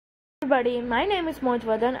Everybody, my name is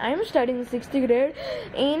Mojvadan. I am studying 6th grade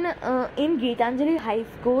in Geetanjali High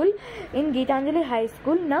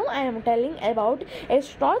School. Now I am telling about a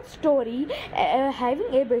short story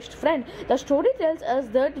having a best friend. The story tells us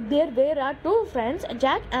that there were two friends,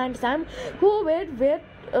 Jack and Sam, who were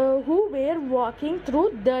walking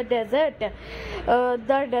through the desert.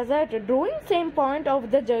 During same point of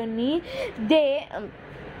the journey, they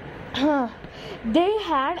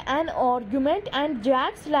had an argument and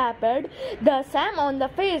Jack slapped the Sam on the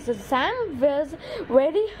face. Sam was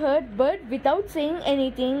very hurt, but without saying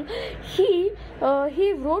anything, he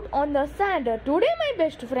wrote on the sand, "Today my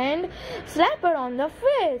best friend slapped her on the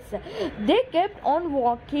face." They kept on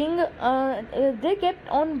walking.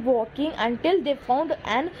 Until they found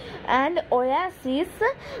an oasis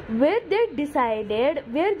where they decided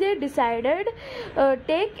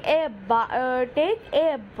take a bath.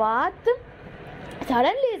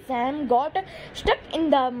 Suddenly Sam got stuck in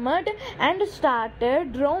the mud and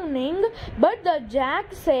started drowning, but the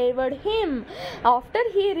Jack saved him. After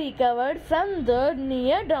he recovered from the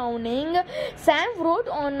near drowning, Sam wrote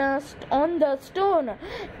on the stone,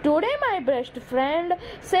 "Today my best friend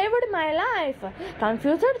saved my life."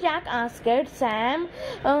 Confused Jack asked Sam,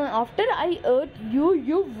 "After I hurt you,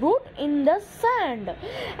 you wrote in the sand,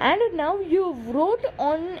 and now you wrote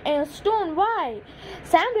on a stone. Why?"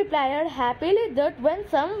 Sam replied happily that when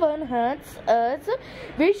someone hurts us,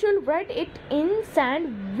 we should write it in sand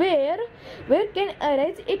where can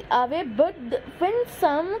erase it away. But when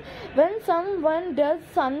someone does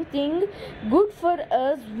something good for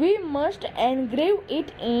us, we must engrave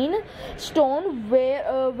it in stone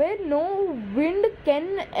where no wind can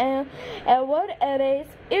ever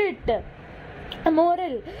erase it.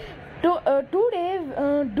 Moral: today,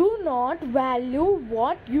 do not value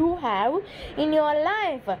what you have in your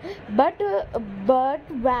life, but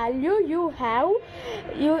value you have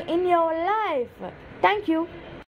in your life. Thank you.